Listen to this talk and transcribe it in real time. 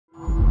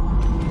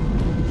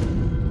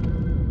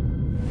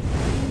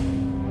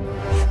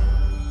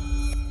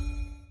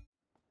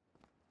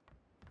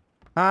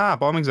Ah,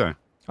 bombing zone.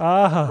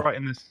 Ah. Right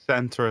in the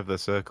center of the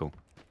circle.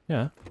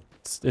 Yeah.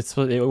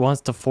 It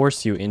wants to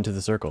force you into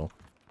the circle.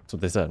 That's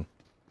what they said.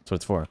 That's what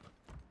it's for.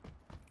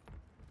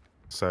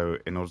 So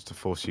in order to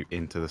force you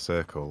into the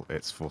circle,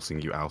 it's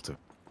forcing you out of.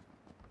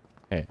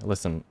 Hey,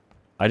 listen.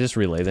 I just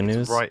relay the news.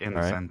 It's right in the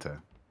all right?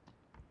 center.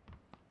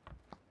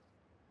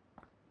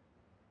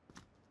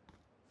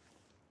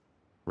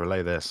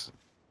 Relay this.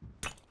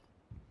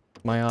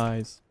 My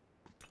eyes.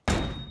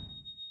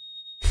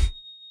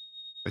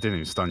 It didn't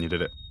even stun you,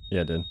 did it?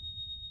 Yeah, it did.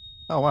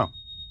 Oh, wow.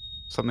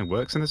 Something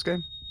works in this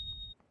game?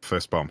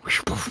 First bomb.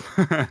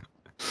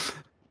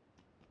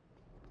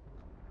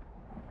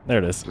 There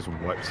it is. Just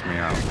wipes me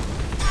out.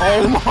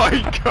 Oh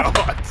my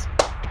god!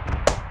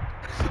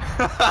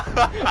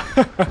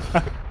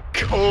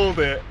 Called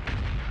it.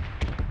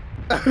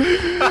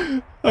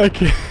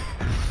 Okay.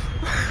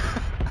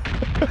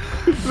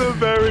 The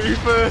very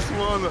first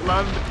one that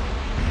landed.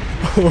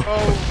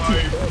 Oh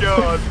my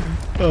god.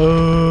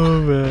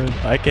 Oh man.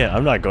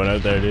 I'm not going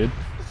out there, dude.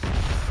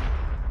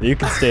 You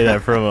can stay there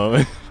for a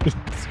moment.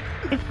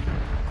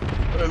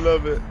 I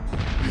love it.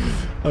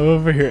 I'm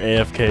over here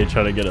AFK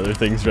trying to get other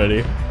things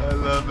ready. I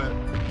love it.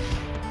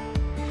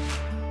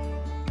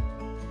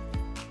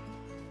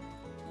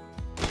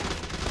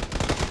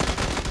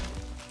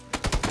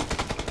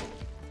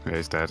 Yeah,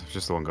 he's dead.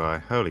 Just the one guy.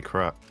 Holy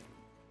crap.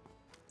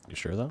 You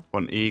sure though?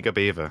 One eager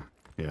beaver.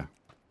 Yeah.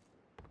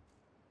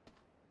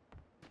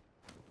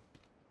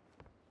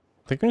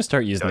 I think I'm gonna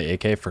start using the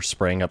AK for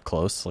spraying up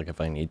close, like if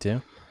I need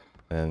to.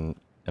 And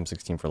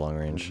M16 for long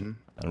range. And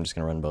I'm just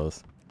gonna run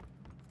both.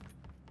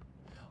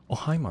 Oh,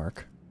 hi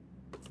Mark.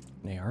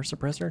 An AR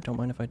suppressor? Don't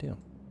mind if I do.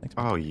 Thanks,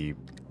 Mark. Oh, you...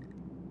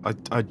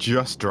 I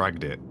just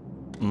dragged it.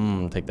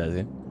 Take that,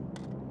 dude.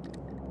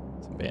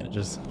 Some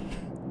bandages.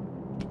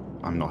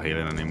 I'm not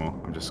healing anymore.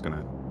 I'm just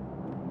gonna...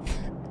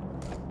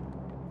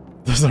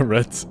 There's a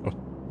red zone.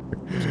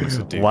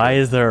 Why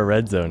is there a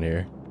red zone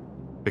here?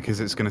 Because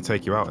it's gonna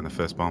take you out in the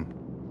first bomb.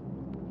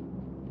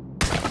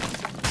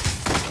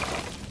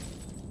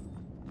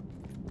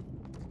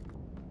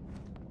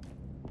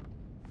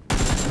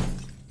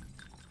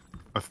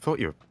 I thought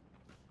you were...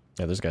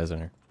 Yeah, there's guys in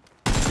here.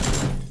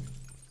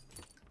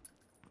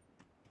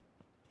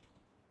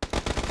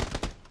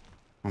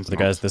 The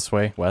guys this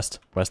way, west.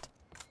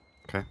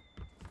 Okay.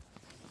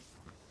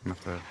 I'm gonna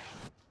have to...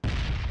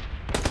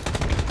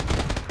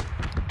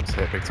 Let's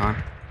hit big time.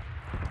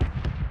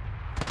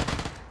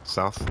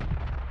 South.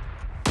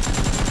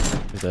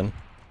 He's in.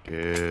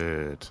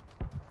 Good.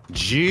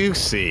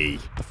 Juicy!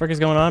 What the frick is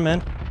going on,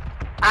 man?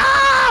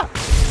 Ah!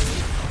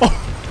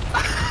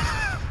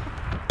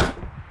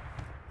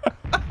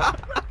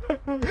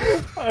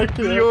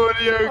 The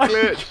audio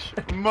glitch!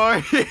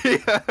 My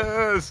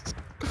ears!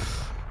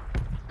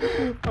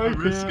 I'm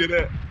risking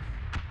it.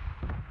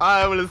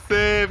 I will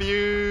save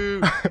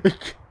you!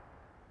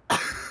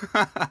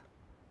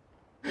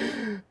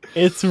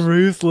 It's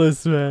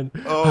ruthless, man.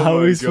 Oh How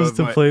are we supposed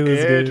to play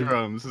this game?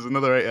 Eardrums. There's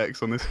another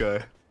 8x on this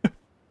guy.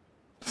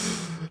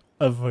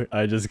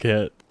 I just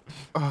can't.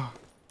 Oh.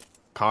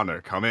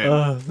 Connor, come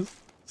in.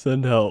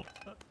 Send help.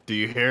 Do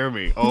you hear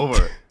me?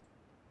 Over.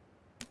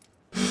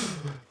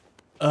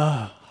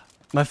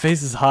 My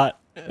face is hot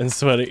and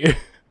sweaty.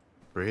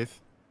 Breathe.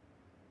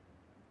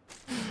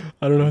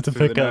 I don't know what to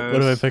Through pick the up. What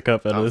do I nose, pick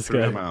up out of out this through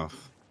guy? the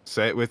mouth.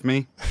 Say it with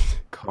me.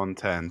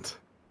 Content.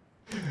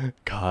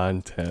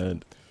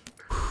 Content.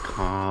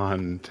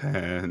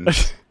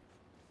 Content.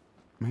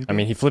 Maybe. I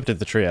mean, he flipped at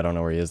the tree. I don't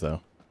know where he is,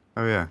 though.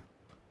 Oh, yeah.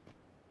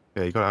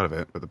 Yeah, he got out of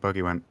it, but the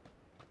buggy went...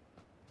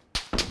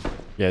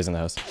 Yeah, he's in the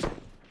house.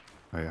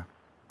 Oh, yeah.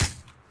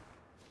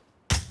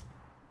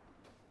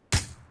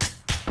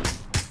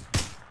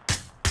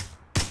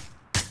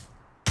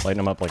 Lighting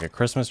him up like a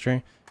Christmas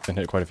tree. Been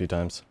hit quite a few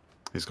times.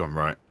 He's gone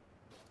right.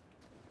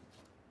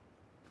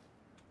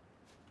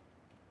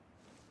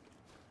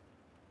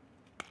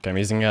 Okay, I'm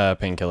using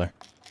painkiller.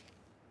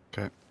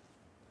 Okay.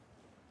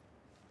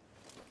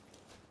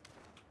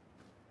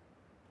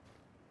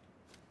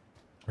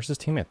 Where's his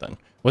teammate then?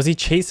 Was he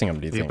chasing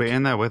him, do you He'll think? be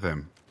in there with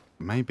him.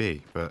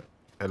 Maybe, but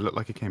it looked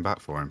like he came back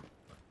for him.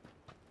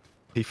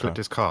 He flipped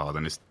his car,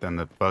 then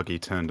the buggy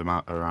turned him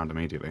out around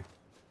immediately.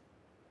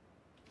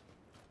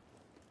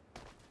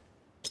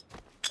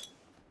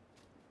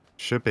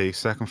 Should be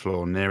second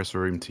floor, nearest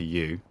room to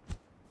you.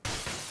 I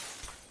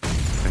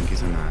think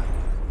he's in there.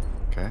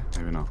 Okay,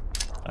 maybe not.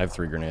 I have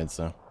 3 grenades,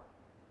 so.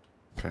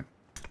 Okay.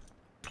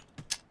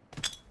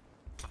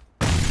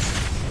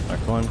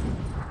 Knocked one.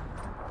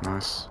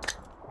 Nice.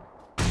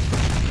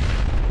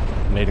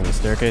 Nading the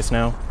staircase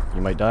now.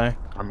 You might die.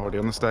 I'm already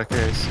on the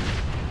staircase.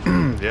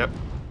 Yep.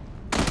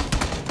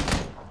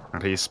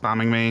 And he's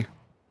spamming me.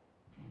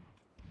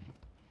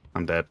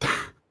 I'm dead.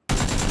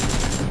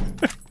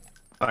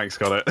 Thanks,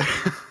 got it.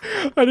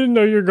 I didn't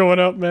know you were going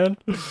up, man.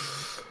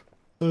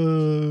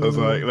 I was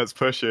like, let's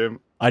push him.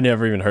 I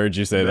never even heard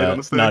you say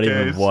that. Not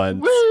even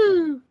once.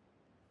 Woo!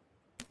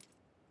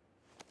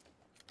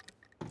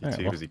 Right,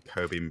 Too busy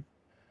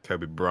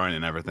Kobe Bryant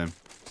and everything.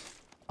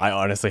 I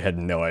honestly had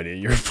no idea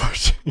you were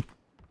pushing.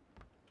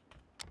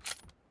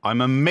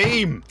 I'm a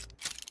meme!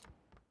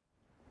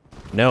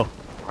 No.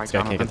 Right, This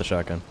guy can't get the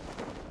shotgun.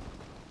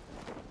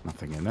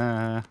 Nothing in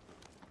there.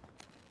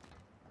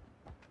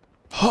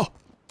 Oh!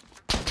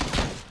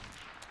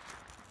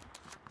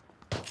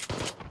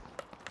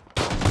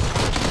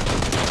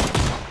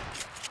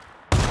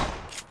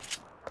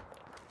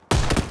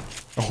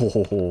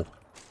 Oh.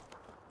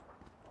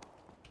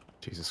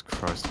 Jesus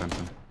Christ,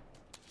 Fenton.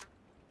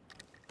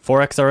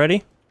 4x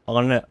already?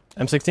 On an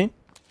M16?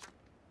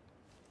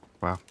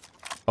 Wow.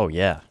 Oh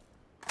yeah.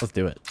 Let's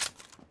do it.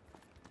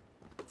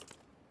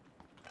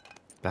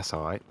 That's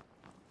alright.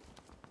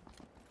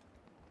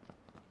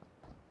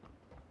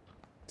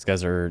 These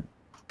guys are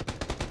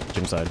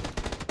gym side.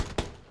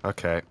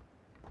 Okay.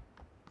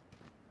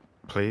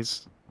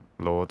 Please,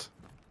 Lord,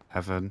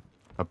 heaven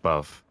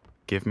above,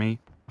 give me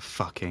a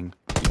fucking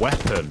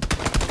weapon.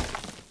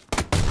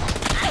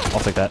 I'll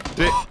take that.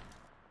 That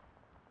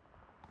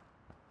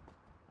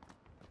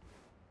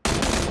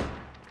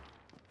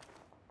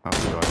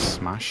guy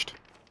smashed.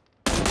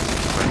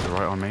 Friends are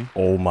right on me.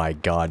 Oh my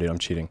god, dude, I'm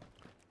cheating.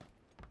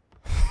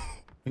 I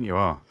think you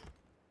are.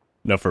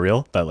 No, for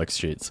real? That looks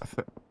cheats.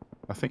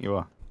 I think you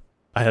are.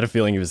 I had a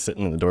feeling he was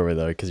sitting in the doorway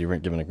though, because you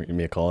weren't giving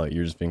me a call out. You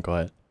were just being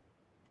quiet.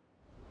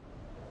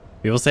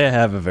 People say I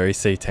have a very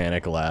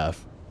satanic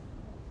laugh.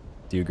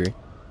 Do you agree?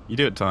 You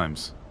do at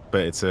times,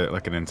 but it's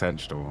like an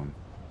intentional one.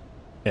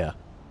 Yeah.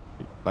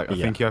 Like I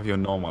think you have your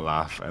normal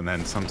laugh, and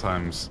then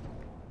sometimes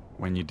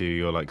when you do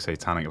your like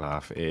satanic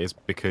laugh, it is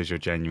because you're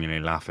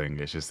genuinely laughing.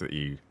 It's just that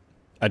you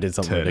I did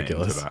something turn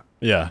ridiculous. it into that.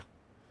 Yeah.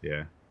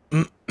 Yeah.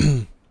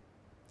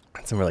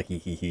 Somewhere like hee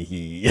hee hee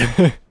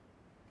hee.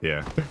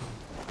 Yeah.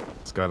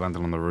 This guy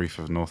landed on the roof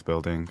of North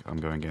Building. I'm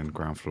going in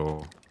ground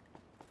floor.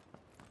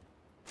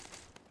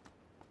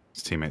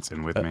 His teammates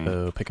in with me.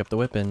 Uh-oh, pick up the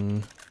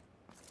weapon.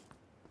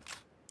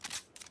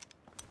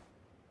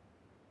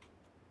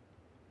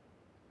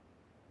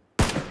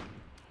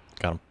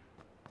 Got him.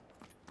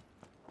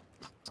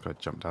 This guy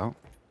jumped out.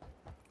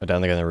 I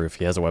downed the guy on the roof.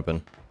 He has a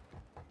weapon.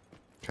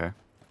 Okay.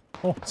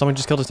 Oh, someone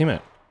just killed his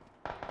teammate.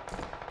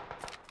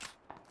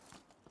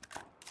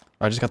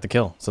 I just got the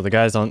kill. So the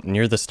guy's on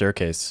near the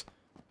staircase.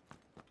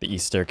 The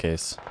east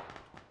staircase.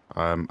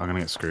 I'm gonna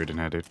get screwed in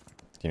here, dude. Do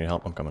you need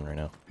help? I'm coming right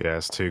now. Yeah,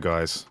 it's two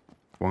guys.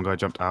 One guy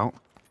jumped out.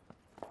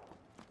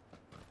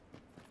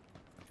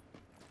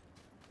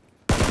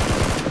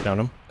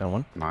 Downed him. Down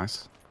one.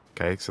 Nice.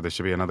 Okay, so there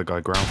should be another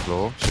guy ground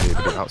floor. Should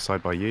either be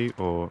outside by you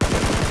or...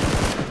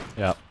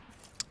 Yeah.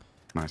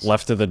 Nice.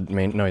 Left of the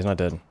main... No, he's not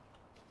dead.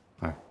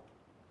 Oh.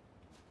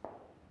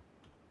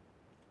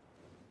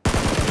 I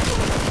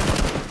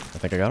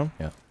think I got him.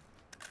 Yeah.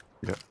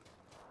 Yep.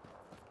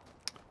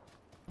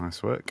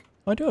 Nice work.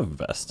 Oh, I do have a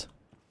vest.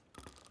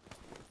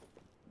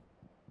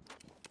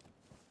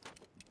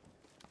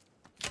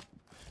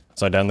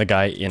 So I downed the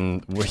guy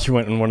in... You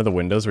went in one of the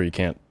windows where you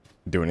can't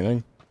do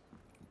anything?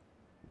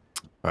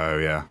 Oh,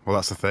 yeah. Well,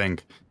 that's the thing.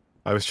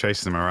 I was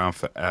chasing him around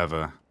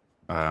forever,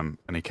 and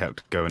he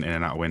kept going in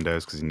and out of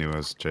windows because he knew I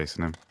was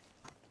chasing him.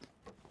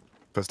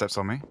 Footsteps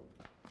on me.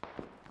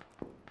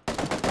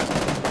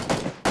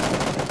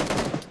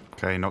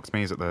 Okay, he knocked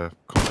me. He's at the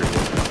concrete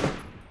wall.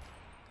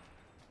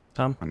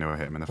 Tom? I knew I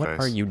hit him in the What face.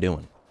 are you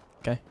doing?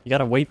 Okay, you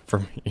gotta wait for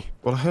me.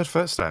 Well, I heard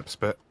footsteps,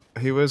 but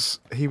he was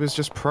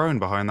just prone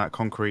behind that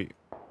concrete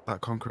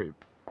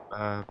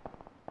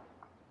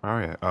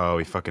barrier. Oh,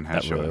 he fucking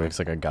That headshot really me. looks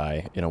like a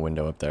guy in a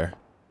window up there.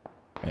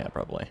 Yeah,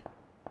 probably.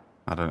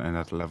 I don't know,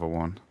 that's level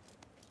 1.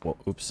 Whoa,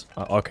 oops.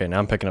 Okay, now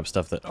I'm picking up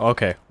stuff that...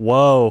 Okay,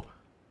 whoa!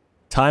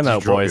 Timeout,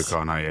 Did you boys. drop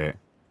your car now yet?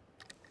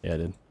 Yeah, I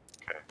did.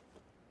 Okay.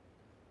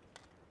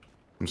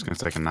 I'm just gonna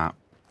take a nap.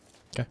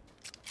 Okay.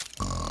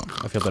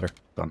 I feel better.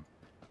 Done.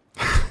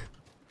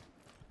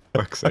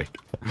 Fuck's sake.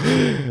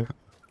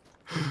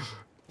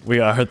 We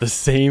are the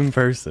same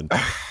person.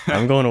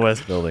 I'm going to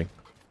West Building.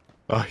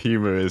 Our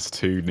humor is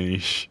too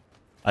niche.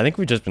 I think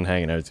we've just been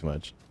hanging out too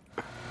much.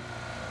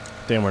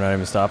 Damn, we're not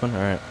even stopping?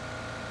 Alright.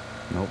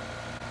 Nope.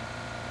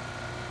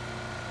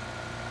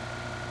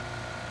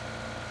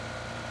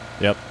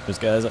 Yep, there's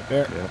guys up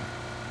there. Yep.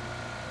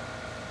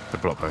 They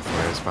block both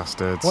ways,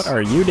 bastards. What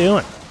are you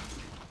doing?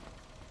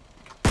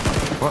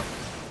 What?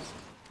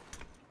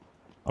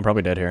 I'm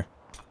probably dead here.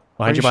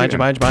 Where Behind you, are you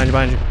behind you, behind you,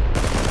 behind you, behind you.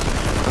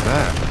 Over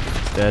there.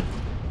 Dead.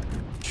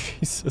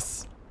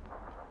 Jesus.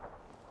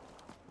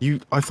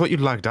 I thought you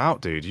lagged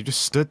out, dude. You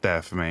just stood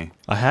there for me.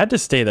 I had to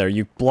stay there.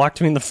 You blocked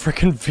me in the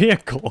freaking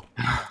vehicle.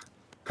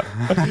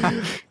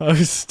 I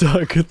was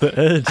stuck at the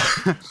edge.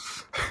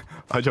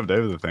 I jumped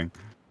over the thing.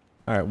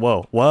 Alright,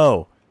 whoa,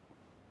 whoa.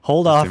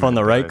 Hold off on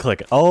the right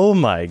click. Oh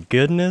my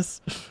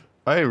goodness.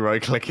 I ain't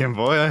right clicking,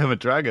 boy. I am a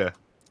dragger.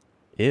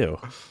 Ew.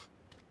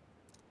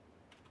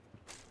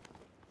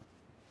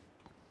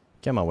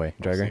 Get my way,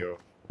 Dragger.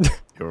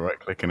 You're right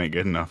clicking it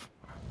good enough.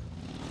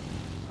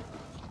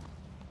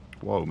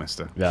 Whoa,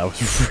 mister. That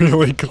was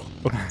really close.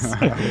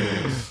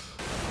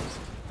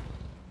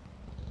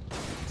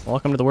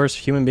 Welcome to the worst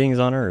human beings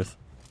on Earth.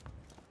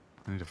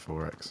 I need a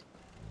 4x.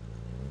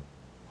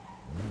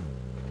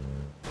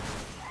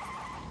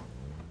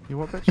 You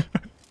what, bitch?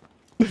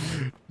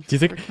 Do you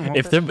think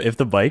if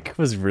the bike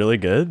was really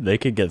good, they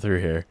could get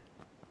through here?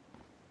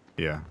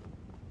 Yeah.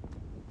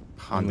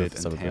 I'll move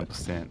this up a bit.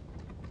 110%.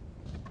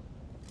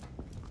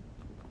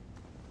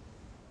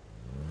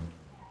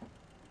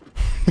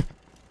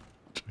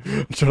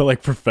 I'm trying to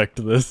like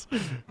perfect this.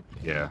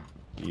 Yeah.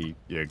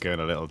 You're going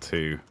a little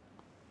too...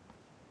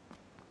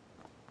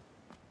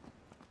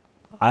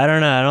 I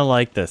don't know. I don't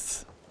like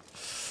this.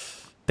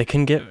 They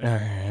can get. They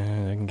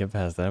can get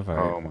past that part.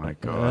 Oh my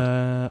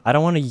god. I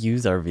don't want to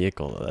use our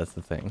vehicle though. That's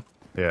the thing.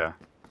 Yeah.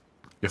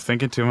 You're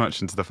thinking too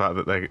much into the fact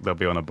that they'll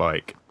be on a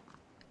bike.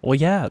 Well,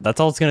 yeah. That's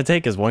all it's gonna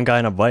take is one guy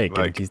on a bike.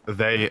 Like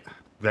they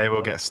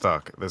will get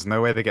stuck. There's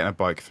no way they're getting a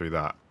bike through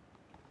that.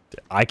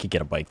 I could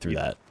get a bike through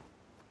that.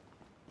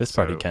 This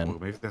part he can. We'll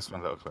move this one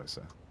a little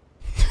closer.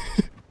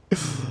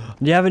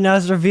 Yeah, but now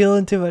it's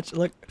revealing too much.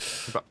 Look.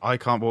 But I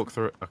can't walk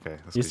through it. Okay.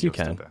 That's Yes, you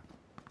can.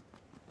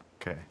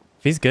 Okay.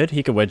 If he's good,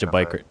 he could wedge a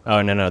bike.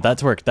 Oh no,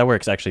 that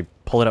works actually.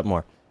 Pull it up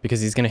more because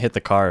he's gonna hit the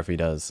car if he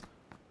does.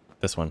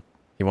 This one,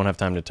 he won't have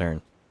time to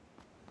turn.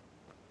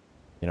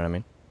 You know what I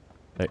mean?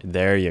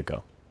 There you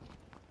go.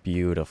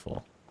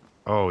 Beautiful.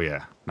 Oh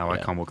yeah. Now I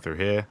Yeah. can't walk through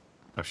here.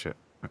 Oh shit.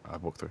 I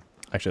walked through.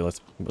 Actually,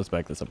 let's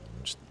back this up.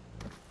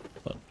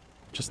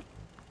 Just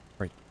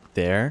right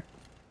there,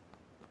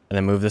 and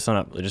then move this one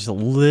up just a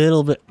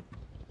little bit.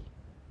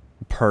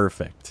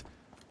 Perfect.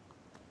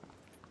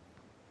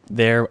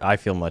 There, I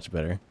feel much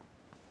better.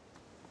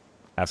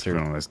 After It's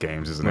one of those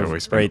games, isn't it? move We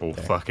spend right all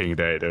there. fucking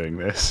day doing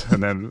this,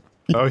 and then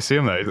oh, I see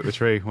him there. He's at the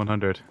tree.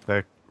 100.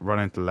 They're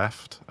running to the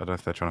left. I don't know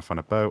if they're trying to find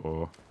a boat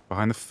or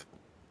behind the.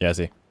 Yeah, I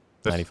see.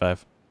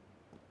 95.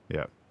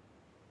 Yeah.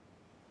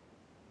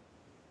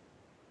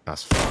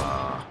 That's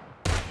far.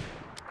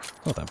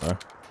 Not that far.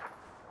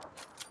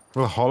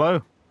 Well,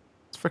 hollow.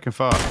 It's freaking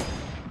far.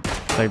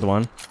 Take the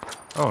one.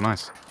 Oh,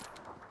 nice.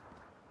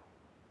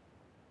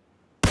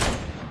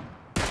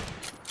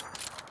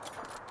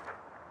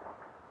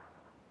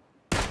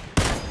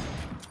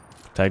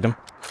 Tagged him.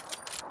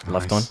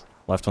 Left one. Nice.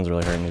 Left one's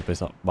really hurting. He's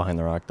based up behind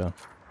the rock though.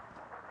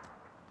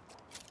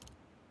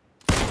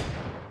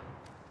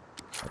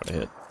 What a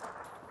hit.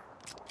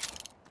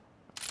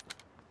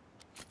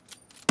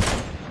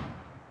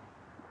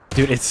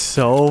 Dude, it's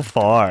so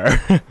far.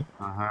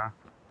 Uh-huh.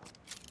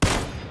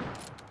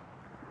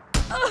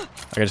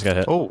 I just got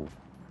hit. Oh,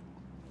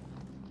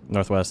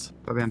 Northwest. is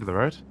that the end of the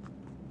road?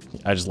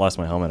 I just lost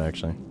my helmet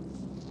actually.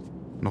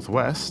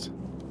 Northwest?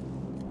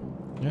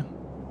 Yeah.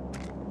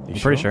 You I'm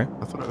pretty sure.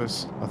 I thought it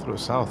was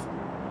south.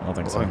 I don't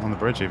think Or so. on the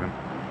bridge even.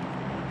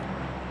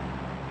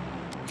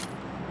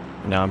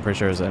 No, I'm pretty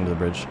sure it's the end of the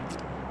bridge.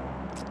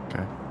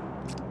 Okay.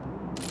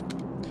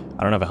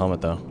 I don't have a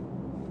helmet though.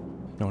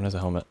 No one has a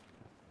helmet.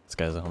 This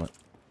guy has a helmet.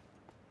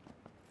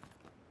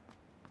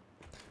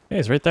 Hey,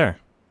 he's right there.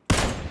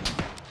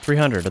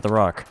 300 at the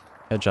rock.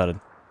 Headshotted.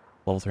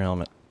 Level 3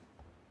 helmet.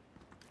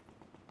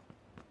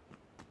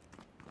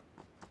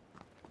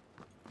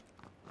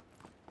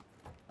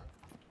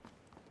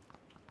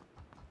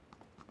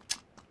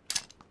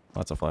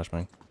 That's a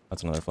flashbang.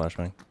 That's another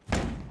flashbang.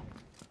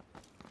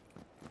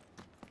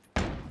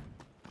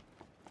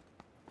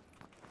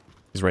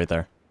 He's right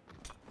there.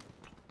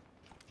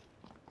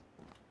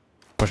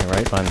 Pushing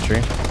right behind the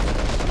tree.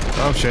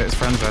 Oh shit, his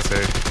friend's there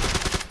too.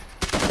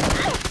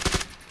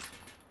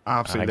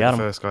 Absolutely got the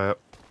him. first guy up.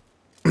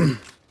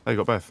 Oh, you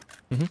got both.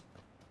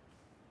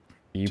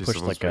 You Jeez,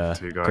 pushed I like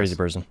lost a two guys. crazy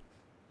person.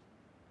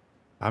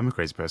 I'm a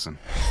crazy person.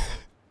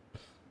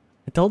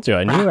 I told you,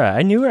 I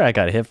knew where I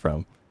got hit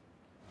from.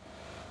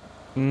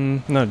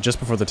 No, just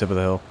before the tip of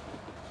the hill.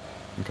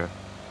 Okay.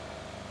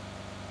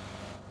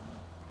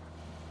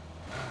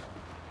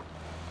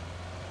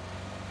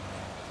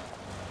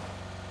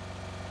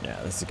 Yeah,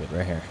 this is good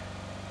right here.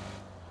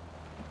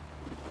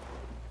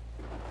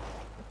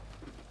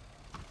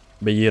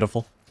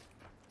 Beautiful.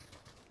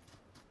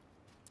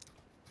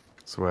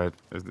 So where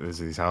is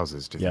these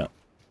houses? Do you Yeah. think?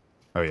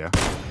 Oh yeah.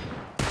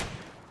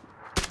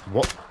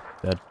 What?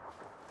 Dead.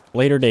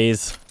 Later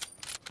days.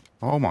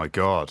 Oh my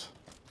god.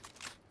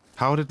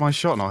 How did my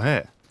shot not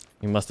hit?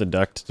 He must have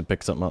ducked to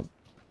pick something up.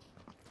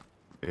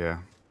 Yeah.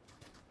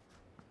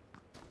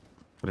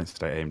 I didn't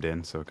stay aimed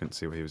in, so I couldn't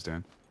see what he was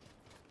doing.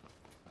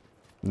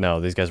 No,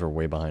 these guys were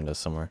way behind us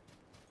somewhere.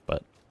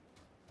 But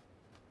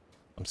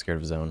I'm scared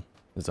of zone.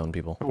 The zone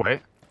people. Oh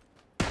wait.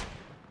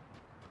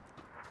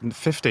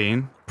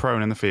 15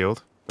 prone in the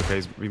field.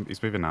 Okay,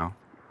 he's moving now.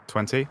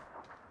 20.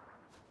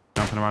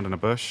 Jumping around in a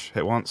bush.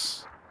 Hit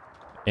once.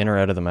 In or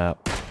out of the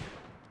map.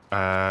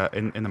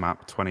 In the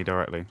map. 20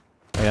 directly.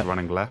 Oh, yeah.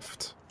 Running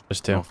left.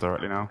 There's two. North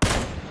directly now.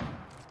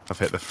 I've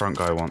hit the front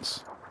guy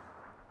once.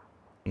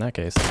 In that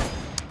case.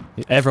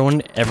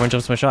 Everyone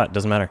jumps my shot.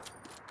 Doesn't matter.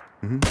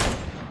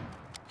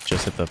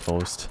 Just hit the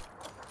post.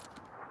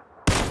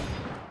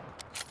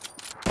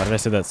 Why did I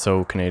say that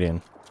so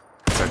Canadian?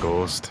 It's a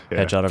ghost.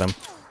 Yeah. Headshot at him.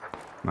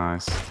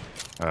 Nice.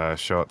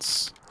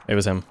 Shots. It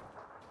was him.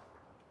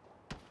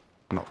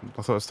 Not,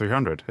 I thought it was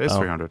 300. It is Oh.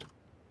 300.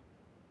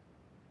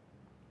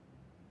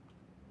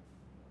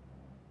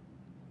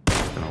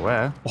 Don't know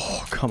where.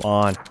 Oh, come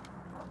on.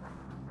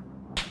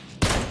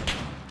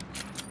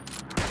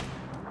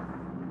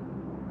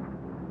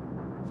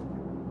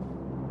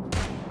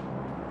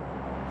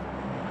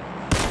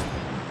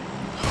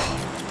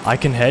 I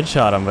can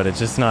headshot him, but it's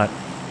just not.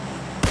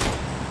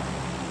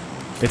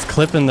 It's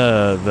clipping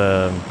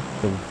the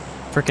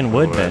freaking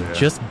wood bin, yeah.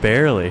 just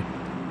barely.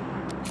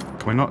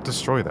 Can we not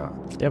destroy that?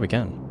 Yeah, we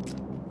can.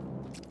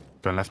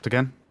 Going left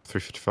again.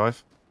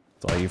 355.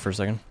 It's all you for a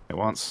second. It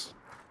once.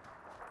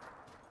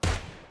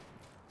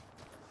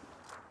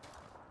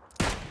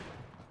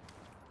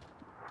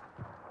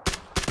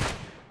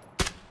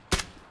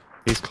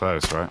 He's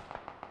close, right?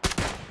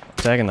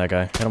 Tagging that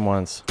guy. Hit him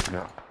once.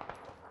 Yeah.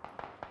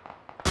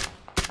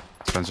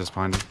 Spen's just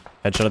behind him.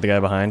 Headshot at the guy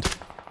behind.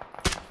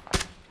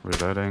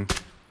 Reloading.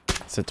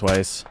 Sit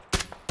twice.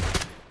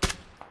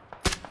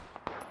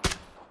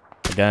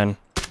 Again.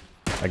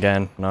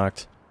 Again.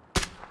 Knocked.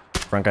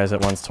 Front guy's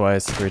hit once,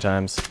 twice, 3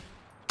 times.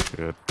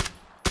 Good.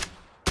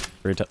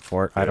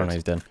 4. I don't know,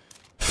 he's dead.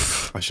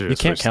 I should You have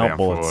can't switched count down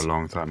bullets. for a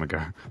long time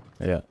ago.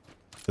 Yeah.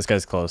 This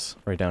guy's close.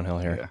 Right downhill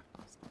here. Yeah.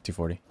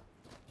 240.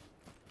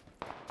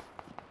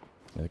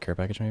 Another care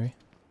package, maybe?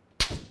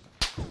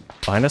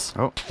 Behind us?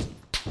 Oh.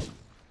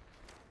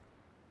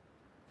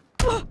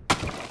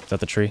 Is that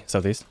the tree?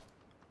 Southeast?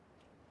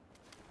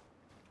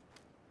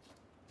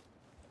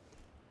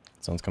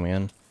 Someone's coming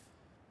in.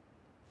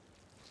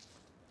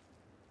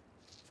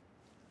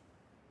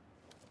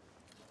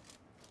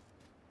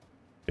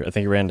 I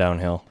think he ran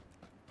downhill.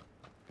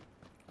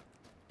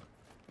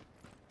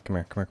 Come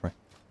here, come here, come here.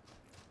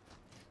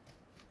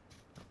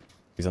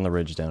 He's on the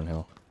ridge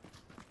downhill.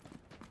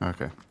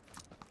 Okay.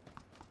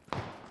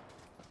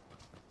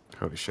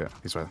 Holy shit,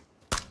 he's right.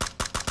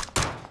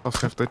 Oh,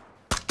 safety.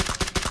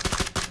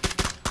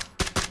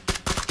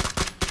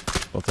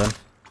 Both in.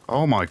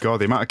 Oh my god,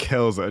 the amount of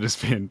kills that are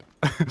just been.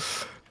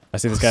 I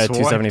see this guy at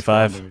swiped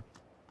 275. onto me.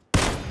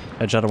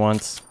 Headshot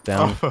once.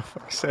 Down. Oh, for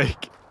fuck's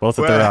sake. Both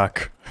at the Where?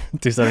 rock.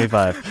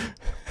 275.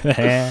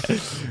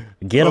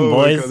 Get him, Oh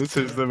boys. my god, this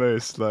is the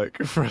most, like,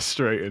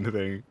 frustrating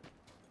thing.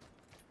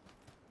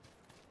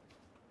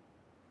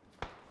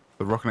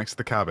 The rock next to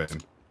the cabin.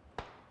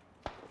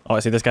 Oh, I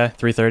see this guy.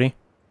 330.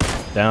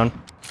 Down.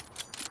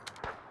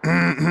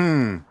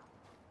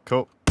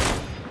 Cool.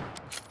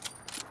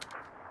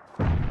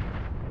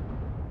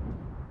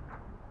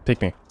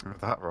 Pick me. Oh,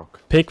 that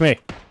rock. Pick me.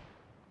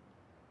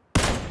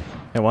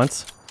 Hit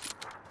once.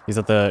 He's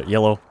at the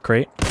yellow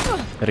crate.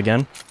 Hit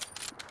again.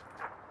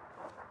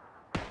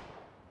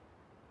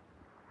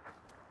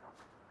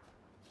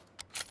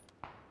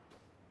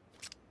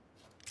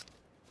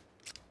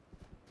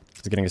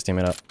 He's getting his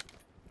teammate up.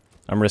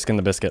 I'm risking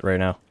the biscuit right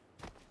now.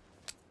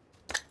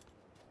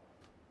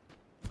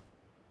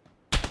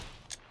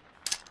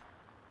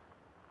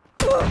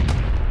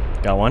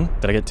 Got one.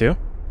 Did I get 2?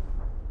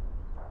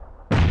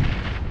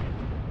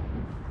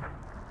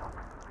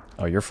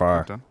 Oh, you're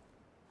far. Done.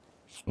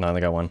 No, I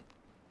only got 1.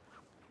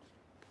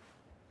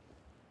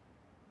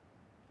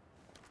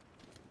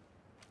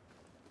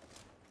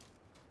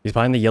 He's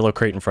behind the yellow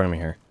crate in front of me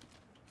here.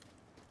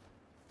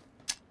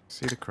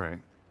 See the crate.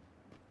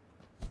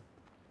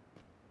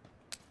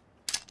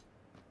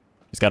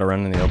 He's got to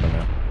run in the open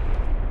now.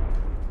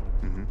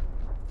 Mm-hmm.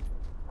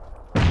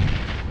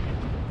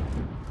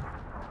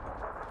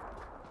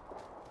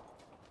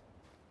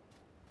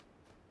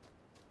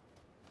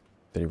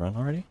 Did he run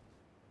already?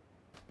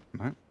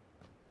 No.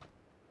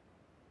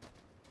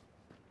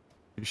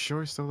 You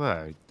sure he's still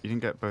there? You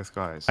didn't get both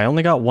guys. I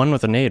only got 1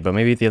 with a nade, but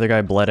maybe the other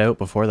guy bled out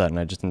before that and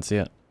I just didn't see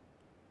it.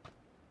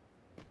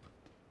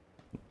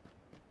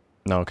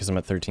 No, because I'm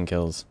at 13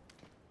 kills.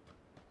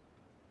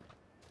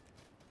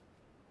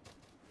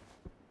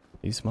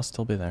 These must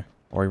still be there.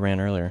 Or he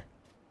ran earlier.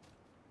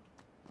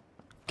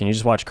 Can you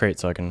just watch crate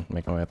so I can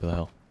make my way up the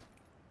hill?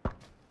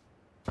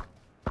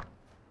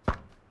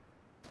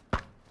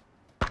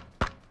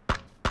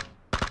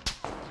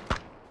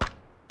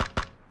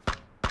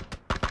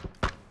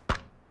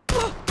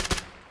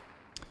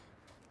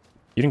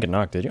 You didn't get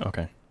knocked, did you?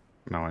 Okay.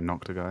 No, I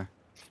knocked a guy.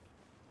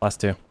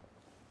 Last 2.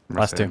 I'm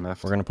Last 2. staying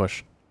left. We're gonna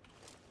push.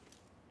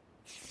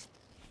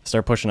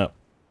 Start pushing up.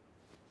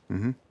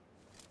 Mm-hmm.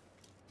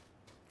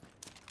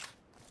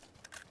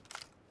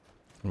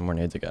 How many more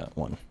nades I got?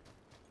 1.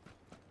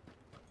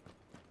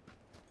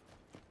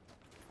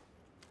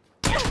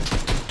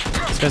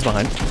 This guy's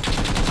behind.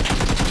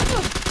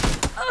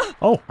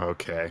 Oh!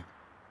 Okay.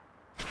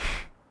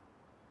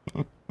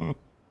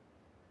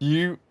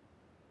 You...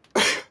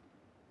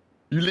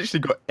 You literally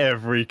got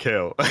every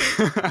kill.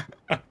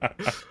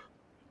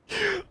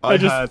 I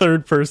just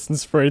third person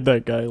sprayed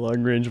that guy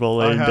long range while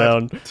laying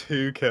down.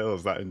 2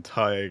 kills that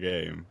entire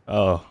game.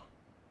 Oh.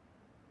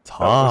 That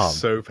Tom, was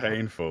so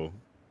painful.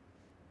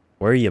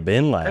 where you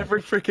been, lad? Every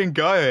freaking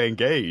guy I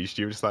engaged,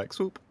 you were just like,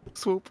 swoop,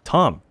 swoop.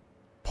 Tom,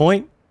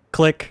 point,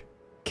 click,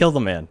 kill the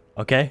man,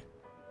 okay?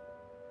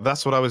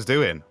 That's what I was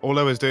doing. All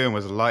I was doing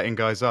was lighting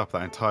guys up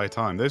that entire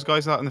time. Those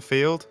guys out in the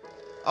field,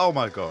 oh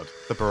my god,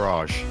 the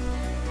barrage.